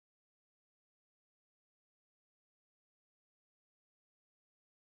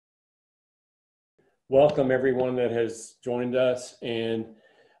welcome everyone that has joined us. And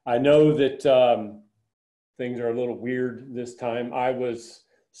I know that things are a little weird this time. I was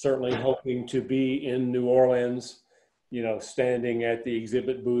certainly hoping to be in New Orleans, you know, standing at the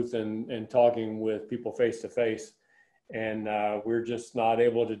exhibit booth and talking with people face to face. And we're just not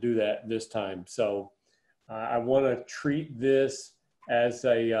able to do that this time. So I want to treat this as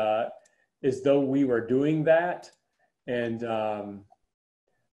as though we were doing that. And I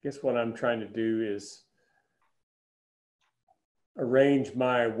guess what I'm trying to do is arrange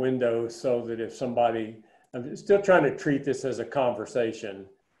my window so that if somebody, I'm still trying to treat this as a conversation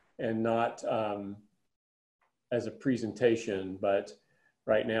and not as a presentation, but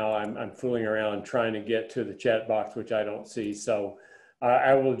right now I'm fooling around trying to get to the chat box, which I don't see. So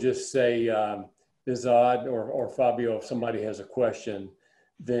I will just say, Izad or Fabio, if somebody has a question,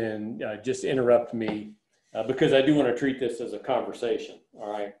 then just interrupt me because I do want to treat this as a conversation. All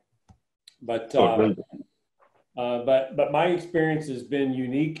right. But my experience has been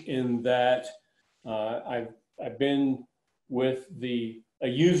unique in that I've been with a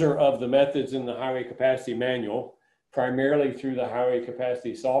user of the methods in the highway capacity manual, primarily through the highway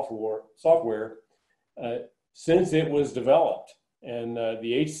capacity software since it was developed. And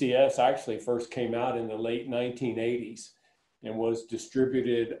the HCS actually first came out in the late 1980s and was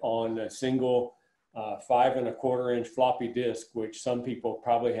distributed on a single 5 1/4 inch floppy disk, which some people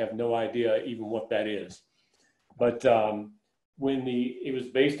probably have no idea even what that is. But when it was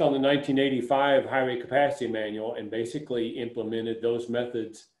based on the 1985 highway capacity manual and basically implemented those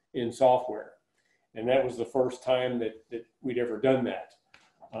methods in software. And that was the first time that we'd ever done that.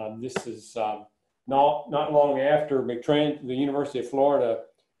 This is not long after McTrans, the University of Florida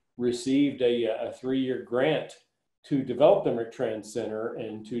received a 3-year grant to develop the McTrans Center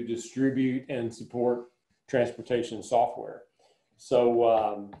and to distribute and support transportation software.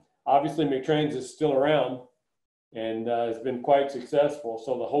 So obviously McTrans is still around and has been quite successful.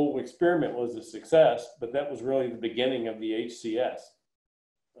 So the whole experiment was a success, but that was really the beginning of the HCS.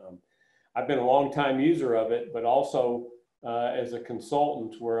 I've been a long time user of it, but also as a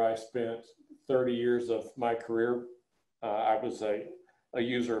consultant where I spent 30 years of my career, I was a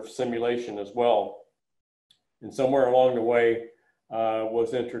user of simulation as well. And somewhere along the way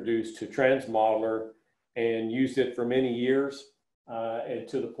was introduced to Transmodeler and used it for many years and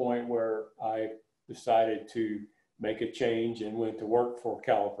to the point where I decided to make a change and went to work for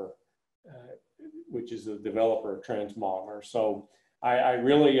Caliper, which is a developer of Transmodeler. So I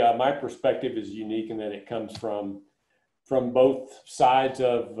really, my perspective is unique in that it comes from both sides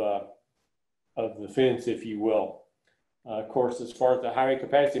of the fence, if you will. Of course, as far as the highway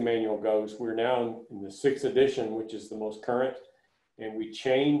capacity manual goes, we're now in the 6th edition, which is the most current. And we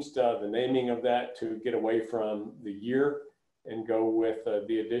changed the naming of that to get away from the year and go with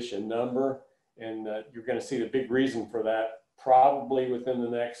the edition number. And you're going to see the big reason for that probably within the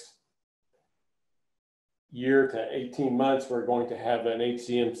next year to 18 months. We're going to have an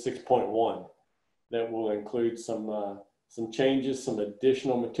HCM 6.1 that will include some changes, some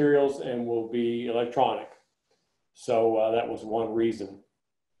additional materials, and will be electronic. So that was one reason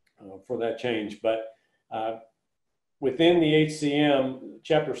for that change. But within the HCM,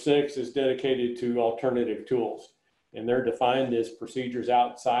 Chapter 6 is dedicated to alternative tools. And they're defined as procedures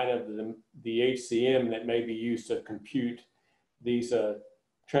outside of the HCM that may be used to compute these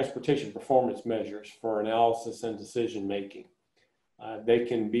transportation performance measures for analysis and decision making. They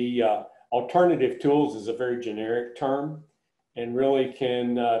can be, alternative tools is a very generic term and really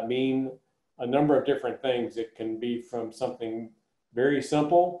can mean a number of different things. It can be from something very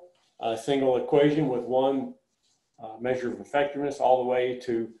simple, a single equation with one measure of effectiveness, all the way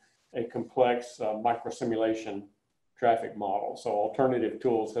to a complex microsimulation traffic model. So alternative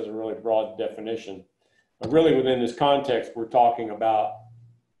tools has a really broad definition. But really within this context, we're talking about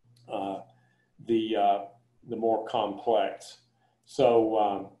the more complex.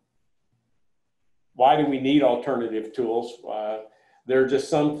 So why do we need alternative tools? There are just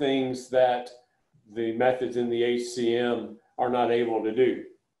some things that the methods in the HCM are not able to do.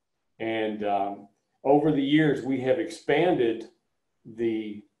 And over the years, we have expanded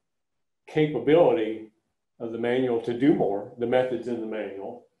the capability of the manual to do more, the methods in the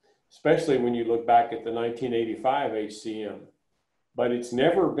manual, especially when you look back at the 1985 HCM. But it's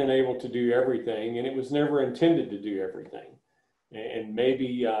never been able to do everything, and it was never intended to do everything. And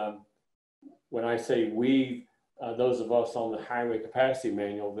maybe when I say we, those of us on the highway capacity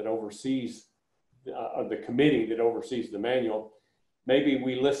manual that oversees, the committee that oversees the manual, maybe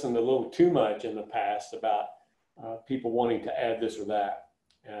we listened a little too much in the past about people wanting to add this or that.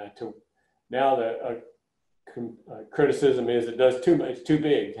 Now the criticism is it does too much, it's too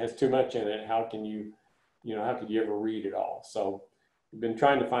big, has too much in it. How can you you know, how could you ever read it all? So we've been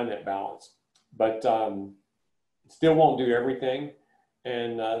trying to find that balance, but still won't do everything.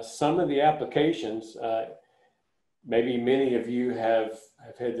 And some of the applications, maybe many of you have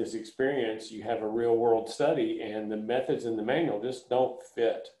had this experience. You have a real world study and the methods in the manual just don't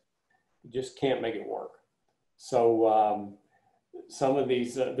fit. You just can't make it work. So some of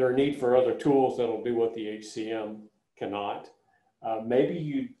these, there are need for other tools that'll do what the HCM cannot. Maybe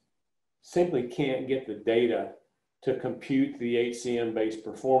you simply can't get the data to compute the HCM-based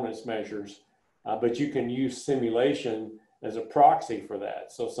performance measures, but you can use simulation as a proxy for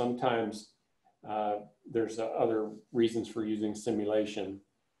that. So sometimes there's other reasons for using simulation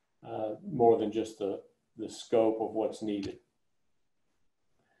more than just the scope of what's needed.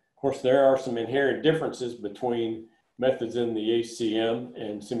 Of course, there are some inherent differences between methods in the HCM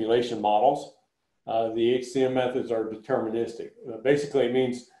and simulation models. The HCM methods are deterministic. Basically, it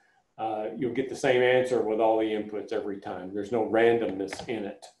means you'll get the same answer with all the inputs every time. There's no randomness in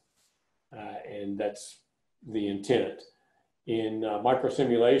it, and that's the intent. In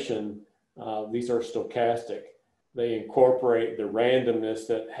microsimulation, these are stochastic. They incorporate the randomness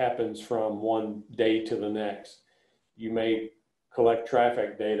that happens from one day to the next. You may collect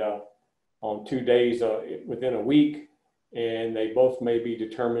traffic data on 2 days within a week, and they both may be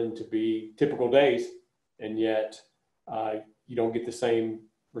determined to be typical days, and yet you don't get the same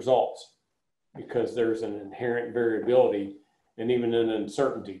results because there's an inherent variability and even an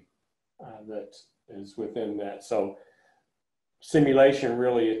uncertainty that is within that. So simulation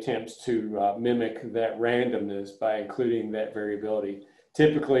really attempts to mimic that randomness by including that variability,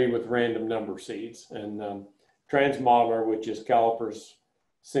 typically with random number seeds. And Transmodeler, which is Caliper's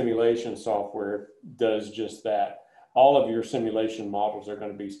simulation software, does just that. All of your simulation models are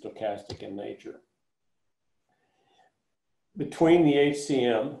going to be stochastic in nature. Between the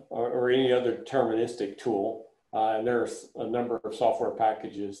HCM or any other deterministic tool, and there's a number of software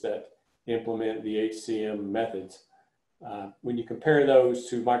packages that implement the HCM methods. When you compare those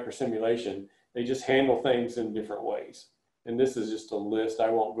to microsimulation, they just handle things in different ways. And this is just a list. I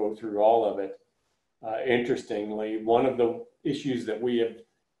won't go through all of it. Interestingly, one of the issues that we have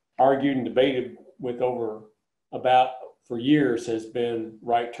argued and debated with for years has been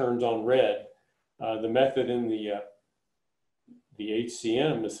right turns on red. The method in the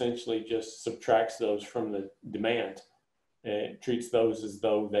HCM essentially just subtracts those from the demand and treats those as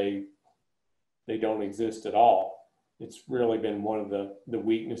though they don't exist at all. It's really been one of the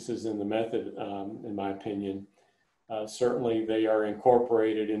weaknesses in the method, in my opinion. Certainly they are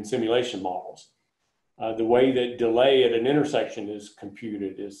incorporated in simulation models. The way that delay at an intersection is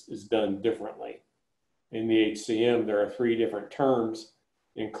computed is done differently. In the HCM, there are 3 different terms,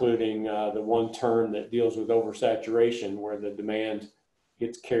 including the one term that deals with oversaturation, where the demand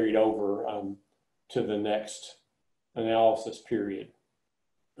gets carried over to the next analysis period.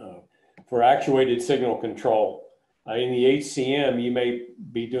 For actuated signal control, in the HCM, you may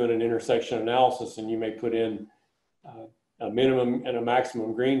be doing an intersection analysis and you may put in a minimum and a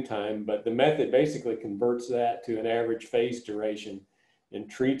maximum green time, but the method basically converts that to an average phase duration and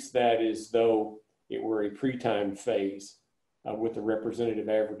treats that as though it were a pre-timed phase with a representative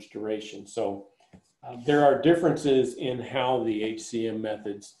average duration. So there are differences in how the HCM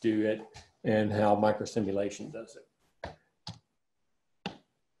methods do it and how microsimulation does it.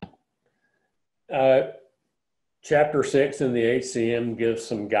 Chapter 6 in the HCM gives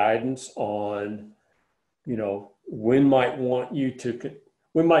some guidance on, you know, when might you want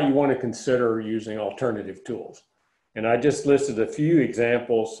to consider using alternative tools. And I just listed a few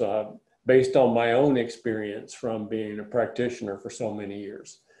examples based on my own experience from being a practitioner for so many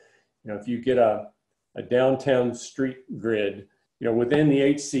years. You know, if you get a downtown street grid, you know, within the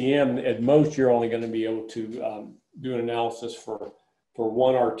HCM, at most you're only going to be able to do an analysis for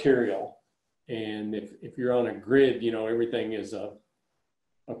one arterial. And if you're on a grid, you know, everything is a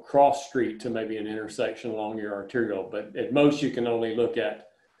cross street to maybe an intersection along your arterial, but at most you can only look at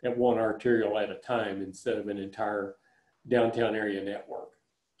one arterial at a time instead of an entire downtown area network.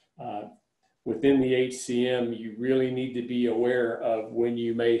 Within the HCM, you really need to be aware of when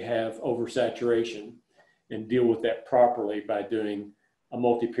you may have oversaturation and deal with that properly by doing a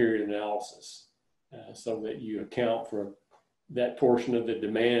multi-period analysis so that you account for that portion of the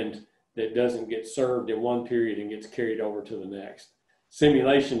demand that doesn't get served in one period and gets carried over to the next.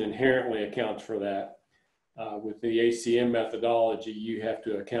 Simulation inherently accounts for that. With the HCM methodology, you have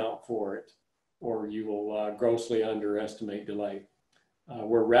to account for it or you will grossly underestimate delay.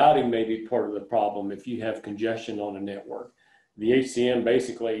 Where routing may be part of the problem if you have congestion on a network. The HCM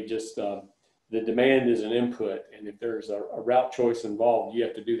basically just, the demand is an input, and if there's a route choice involved, you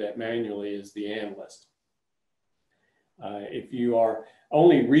have to do that manually as the analyst. If you are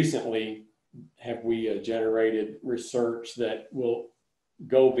only recently have we generated research that will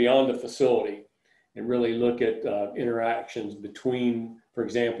go beyond the facility and really look at interactions between, for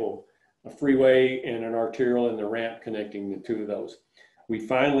example, a freeway and an arterial and the ramp connecting the two of those. We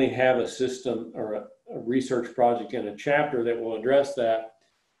finally have a system or a research project and a chapter that will address that,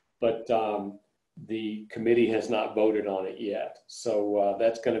 but the committee has not voted on it yet. So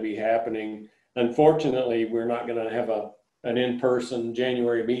that's going to be happening. Unfortunately, we're not going to have an in-person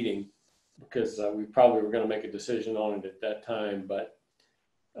January meeting because we probably were going to make a decision on it at that time, but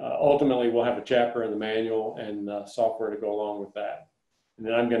ultimately we'll have a chapter in the manual and software to go along with that. And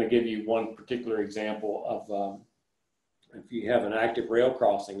then I'm going to give you one particular example of if you have an active rail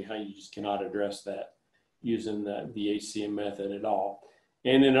crossing, how you just cannot address that using the HCM method at all.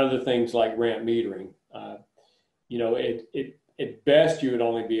 And then other things like ramp metering. You know, at best you would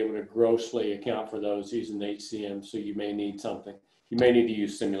only be able to grossly account for those using the HCM, so you may need something. You may need to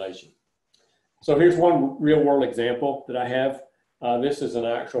use simulation. So here's one real world example that I have. This is an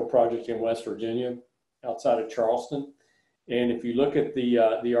actual project in West Virginia, outside of Charleston. And if you look at the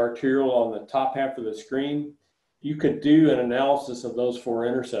arterial on the top half of the screen, you could do an analysis of those four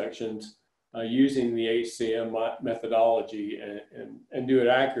intersections using the HCM methodology and do it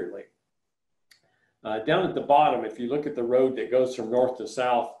accurately. Down at the bottom, if you look at the road that goes from north to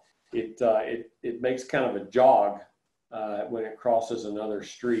south, it makes kind of a jog when it crosses another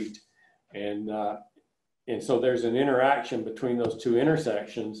street. And so there's an interaction between those two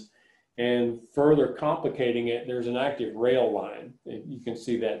intersections, and further complicating it, there's an active rail line. You can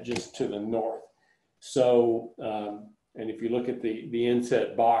see that just to the north. So, and if you look at the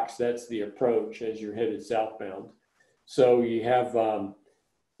inset box, that's the approach as you're headed southbound. So you have,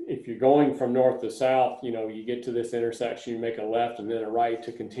 if you're going from north to south, you know, you get to this intersection, you make a left and then a right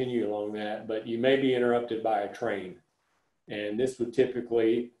to continue along that, but you may be interrupted by a train. And this would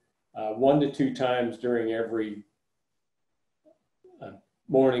typically, 1 to 2 times during every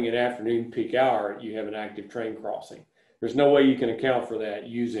morning and afternoon peak hour, you have an active train crossing. There's no way you can account for that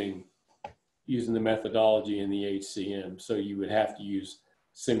using the methodology in the HCM. So you would have to use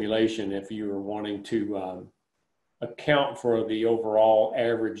simulation if you were wanting to account for the overall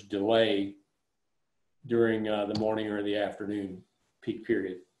average delay during the morning or the afternoon peak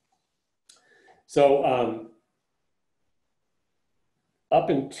period. So up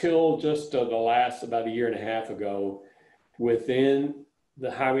until just the last about 1.5 years ago, within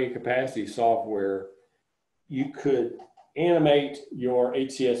the highway capacity software, you could animate your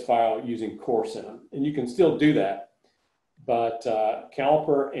HCS file using CoreSim, and you can still do that. But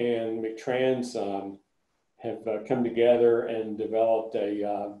Caliper and McTrans have come together and developed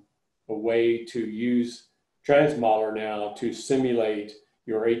a way to use Transmodeler now to simulate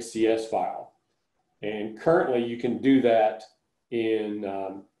your HCS file. And currently you can do that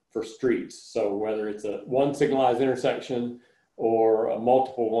for streets. So whether it's one signalized intersection or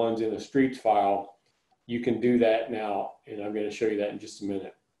multiple ones in a streets file, you can do that now, and I'm going to show you that in just a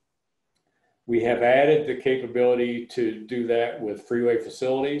minute. We have added the capability to do that with freeway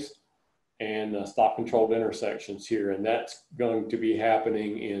facilities and stop controlled intersections here, and that's going to be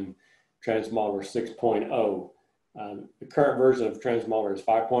happening in Transmodeler 6.0. The current version of Transmodeler is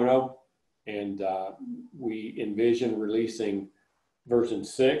 5.0, and we envision releasing version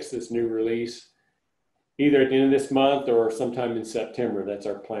 6, this new release, either at the end of this month or sometime in September. That's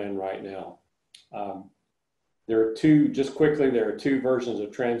our plan right now. There are just quickly, there are 2 versions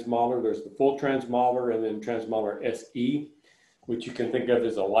of Transmodeler. There's the full Transmodeler and then Transmodeler SE, which you can think of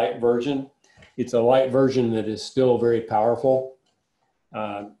as a light version. It's a light version that is still very powerful.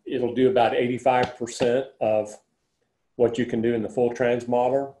 It'll do about 85% of what you can do in the full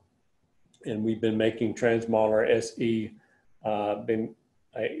Transmodeler. And we've been making Transmodeler SE,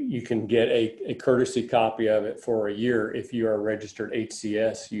 you can get a courtesy copy of it for 1 year if you are a registered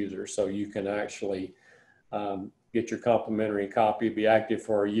HCS user. So you can actually get your complimentary copy, be active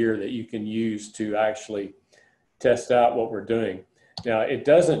for 1 year that you can use to actually test out what we're doing. Now, it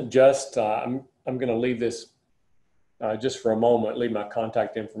doesn't just, I'm going to leave this just for a moment, leave my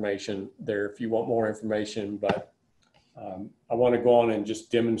contact information there if you want more information, but I want to go on and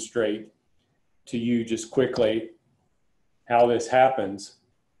just demonstrate to you just quickly how this happens.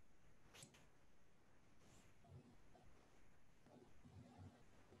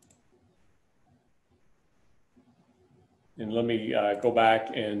 And let me go back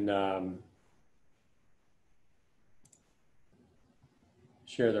and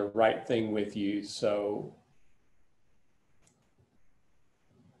share the right thing with you. So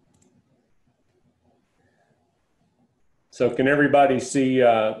can everybody see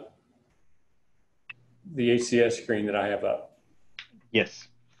the HCS screen that I have up? Yes.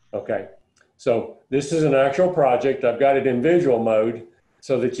 Okay. So this is an actual project. I've got it in visual mode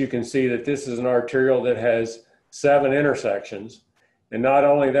so that you can see that this is an arterial that has 7 intersections. And not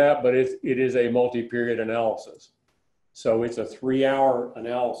only that, but it is a multi-period analysis. So it's a 3-hour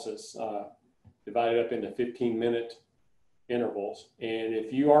analysis divided up into 15-minute intervals. And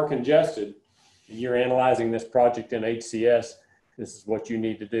if you are congested, and you're analyzing this project in HCS, this is what you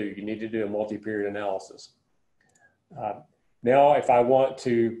need to do. You need to do a multi-period analysis. Now, if I want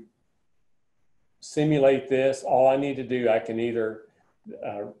to simulate this, all I need to do, I can either,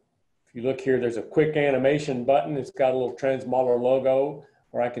 if you look here, there's a quick animation button. It's got a little Transmodeler logo,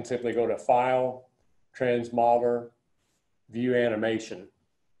 or I can simply go to File, Transmodeler, View Animation.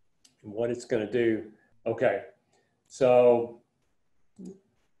 And what it's going to do, okay, so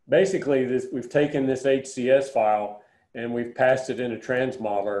basically we've taken this HCS file and we've passed it into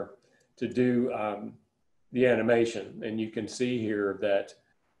Transmodeler to do the animation. And you can see here that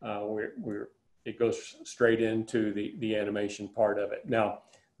it goes straight into the animation part of it. Now,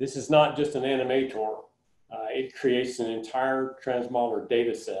 this is not just an animator. It creates an entire Transmodeler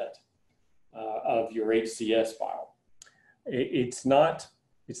data set of your HCS file. It's not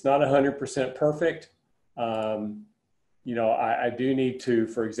 100% perfect. You know, I do need to,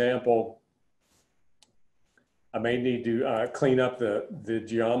 for example, I may need to clean up the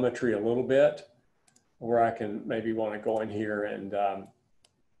geometry a little bit, where I can maybe want to go in here and,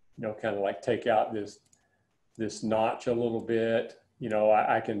 you know, kind of like take out this notch a little bit. You know,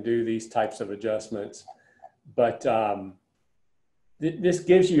 I can do these types of adjustments, but this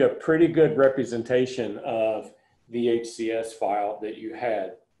gives you a pretty good representation of the HCS file that you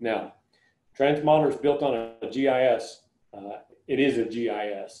had. Now, Transmodeler is built on a GIS. It is a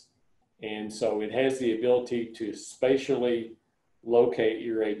GIS. And so it has the ability to spatially locate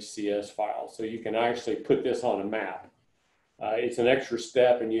your HCS file. So you can actually put this on a map. It's an extra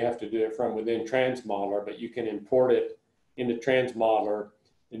step and you have to do it from within Transmodeler, but you can import it into Transmodeler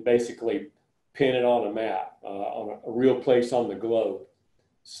and basically pin it on a map, on a real place on the globe.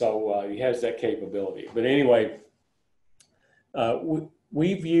 So it has that capability. But anyway,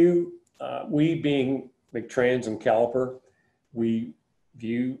 we view, we being McTrans and Caliper, we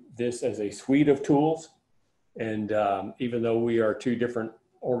view this as a suite of tools. And even though we are 2 different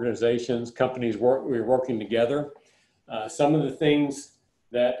organizations, companies, we're working together. Some of the things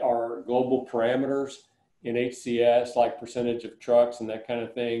that are global parameters in HCS, like percentage of trucks and that kind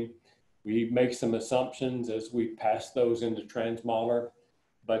of thing, we make some assumptions as we pass those into Transmodeler.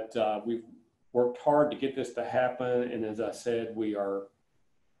 But we've worked hard to get this to happen. And as I said, we are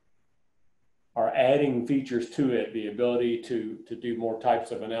adding features to it, the ability to do more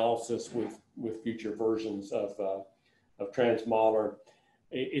types of analysis with future versions of Transmodeler.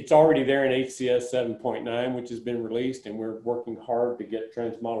 It's already there in HCS 7.9, which has been released, and we're working hard to get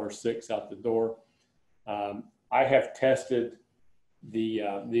Transmodeler 6 out the door. I have tested the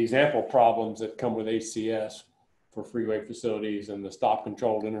example problems that come with HCS for freeway facilities and the stop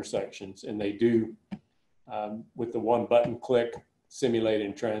controlled intersections, and they do, with the 1 button click, simulate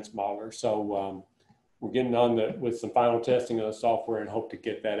in Transmodeler. So we're getting on with some final testing of the software and hope to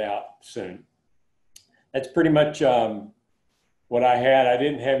get that out soon. That's pretty much what I had. I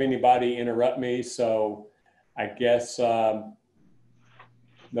didn't have anybody interrupt me, so I guess no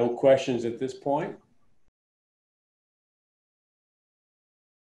questions at this point.